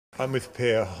I'm with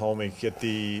Per Holmich at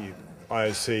the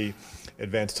IOC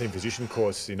Advanced Team Physician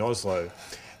course in Oslo.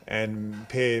 And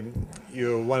Per,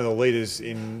 you're one of the leaders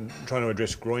in trying to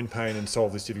address groin pain and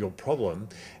solve this difficult problem.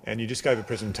 And you just gave a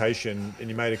presentation and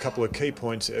you made a couple of key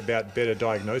points about better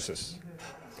diagnosis.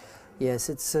 Yes,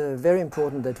 it's very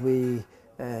important that we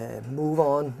move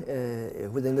on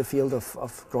within the field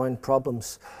of groin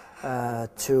problems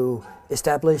to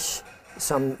establish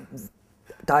some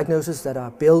diagnoses that are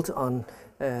built on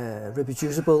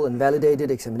reproducible and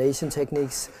validated examination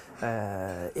techniques,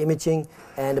 imaging,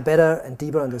 and a better and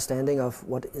deeper understanding of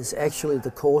what is actually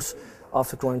the cause of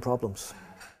the groin problems.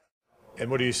 And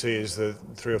what do you see as the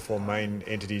 3 or 4 main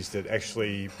entities that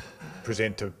actually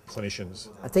present to clinicians?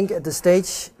 I think at the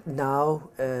stage now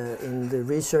in the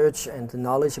research and the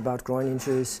knowledge about groin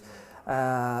injuries,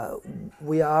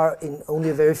 we are in only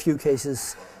a very few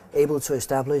cases able to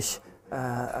establish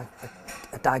a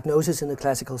diagnosis in the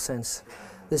classical sense.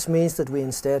 This means that we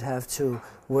instead have to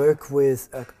work with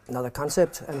another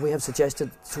concept, and we have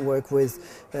suggested to work with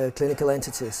clinical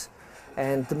entities.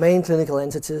 And the main clinical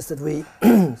entities that we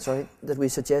that we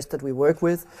suggest that we work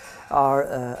with are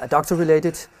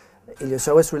adductor-related,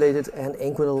 iliopsoas-related, and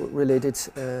inguinal-related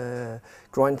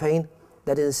groin pain.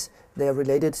 That is, they are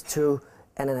related to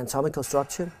an anatomical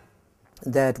structure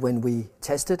that, when we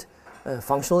test it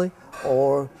functionally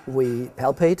or we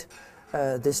palpate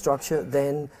this structure,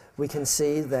 then we can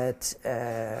see that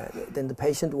then the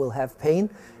patient will have pain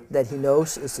that he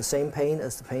knows is the same pain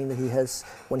as the pain that he has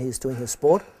when he is doing his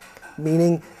sport,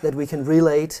 meaning that we can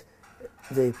relate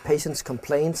the patient's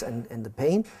complaints and the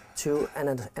pain to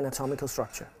an anatomical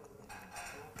structure.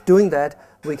 Doing that,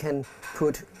 we can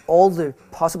put all the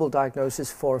possible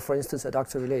diagnoses for instance,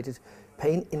 adductor-related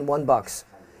pain in one box,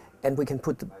 and we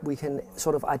can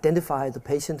sort of identify the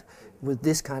patient with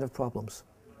this kind of problems.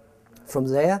 From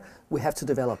there, we have to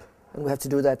develop, and we have to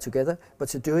do that together. But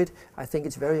to do it, I think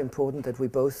it's very important that we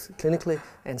both clinically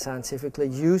and scientifically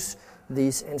use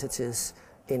these entities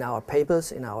in our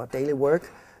papers, in our daily work,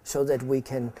 so that we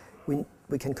can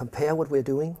compare what we're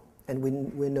doing, and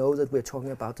we know that we're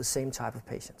talking about the same type of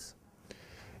patients.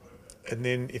 And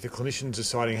then if a clinician's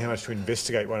deciding how much to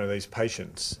investigate one of these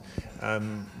patients,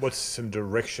 what's some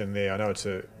direction there? I know it's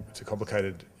a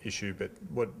complicated issue, but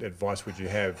what advice would you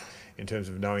have in terms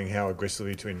of knowing how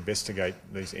aggressively to investigate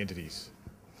these entities?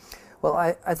 Well,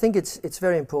 I think it's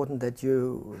very important that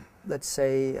you, let's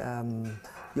say,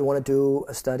 you want to do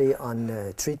a study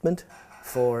on treatment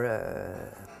for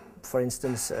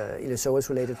instance,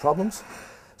 iliopsoas-related problems.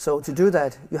 So to do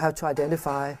that, you have to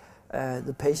identify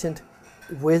the patient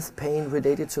with pain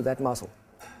related to that muscle.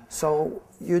 So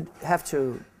you have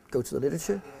to go to the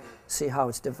literature, see how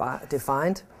it's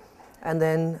defined, and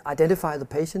then identify the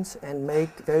patients and make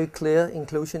very clear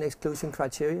inclusion-exclusion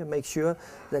criteria, make sure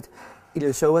that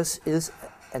iliopsoas is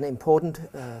an important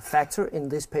factor in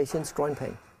this patient's groin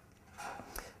pain.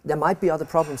 There might be other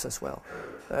problems as well.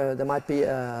 There might be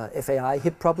a FAI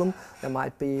hip problem, there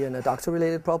might be an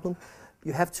adductor-related problem.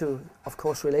 You have to, of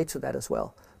course, relate to that as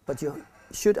well. But you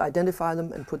should identify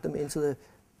them and put them into the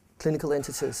clinical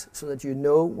entities so that you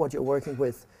know what you're working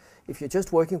with. If you're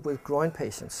just working with groin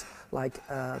patients, like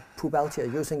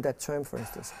pubalgia, using that term for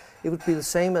instance, it would be the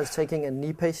same as taking a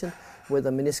knee patient with a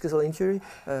meniscus injury,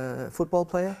 football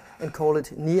player, and call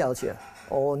it kneealgia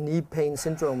or knee pain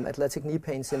syndrome, athletic knee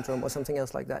pain syndrome, or something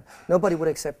else like that. Nobody would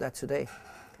accept that today.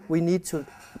 We need to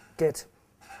get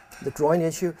the groin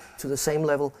issue to the same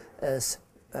level as,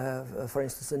 for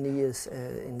instance, the knee is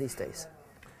in these days.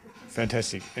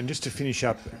 Fantastic. And just to finish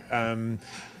up,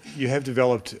 you have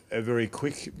developed a very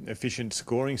quick, efficient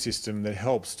scoring system that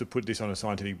helps to put this on a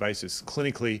scientific basis,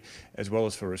 clinically as well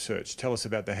as for research. Tell us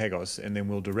about the HAGOS, and then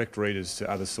we'll direct readers to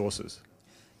other sources.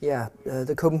 Yeah,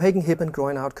 the Copenhagen Hip and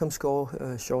Groin Outcome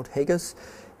Score, short HAGOS,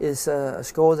 is a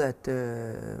score that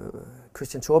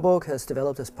Christian Thorborg has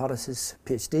developed as part of his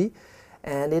PhD,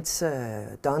 and it's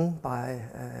done by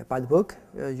the book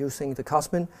using the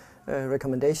COSMIN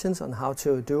recommendations on how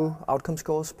to do outcome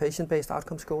scores, patient-based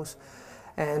outcome scores.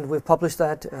 And we've published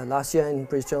that last year in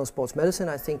British Journal of Sports Medicine.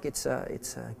 I think it's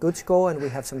a good score, and we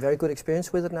have some very good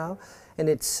experience with it now. And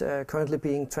it's currently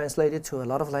being translated to a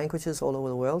lot of languages all over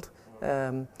the world.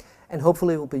 And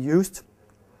hopefully it will be used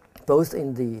both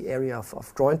in the area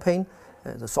of groin pain,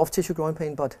 the soft tissue groin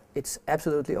pain, but it's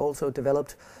absolutely also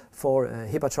developed for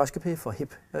hip arthroscopy, for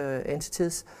hip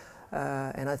entities.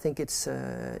 And I think it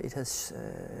has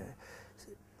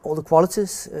all the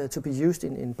qualities to be used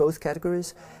in both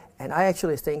categories. And I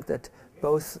actually think that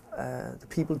both the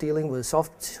people dealing with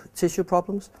soft tissue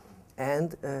problems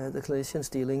and the clinicians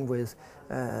dealing with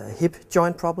hip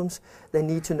joint problems, they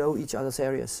need to know each other's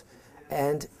areas.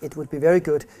 and it would be very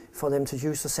good for them to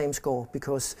use the same score,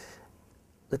 because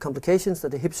the complications that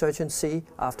the hip surgeons see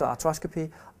after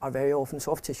arthroscopy are very often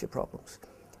soft tissue problems.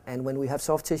 And when we have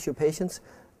soft tissue patients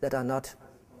that are not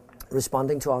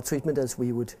responding to our treatment as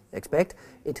we would expect,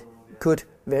 it could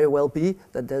very well be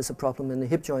that there's a problem in the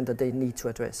hip joint that they need to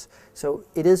address. So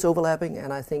it is overlapping,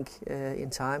 and I think in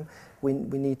time we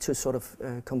need to sort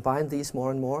of combine these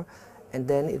more and more, and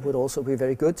then it would also be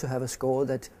very good to have a score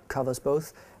that covers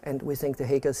both, and we think the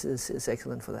Hager's is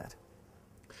excellent for that.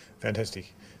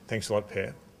 Fantastic. Thanks a lot,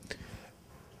 Per.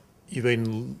 You've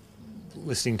been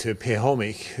listening to Per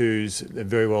Holmich, who's a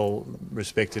very well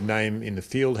respected name in the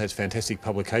field, has fantastic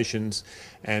publications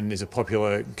and is a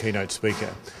popular keynote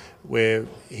speaker. We're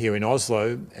here in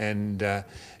Oslo, and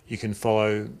you can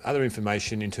follow other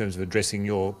information in terms of addressing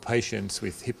your patients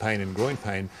with hip pain and groin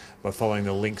pain by following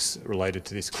the links related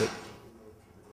to this clip.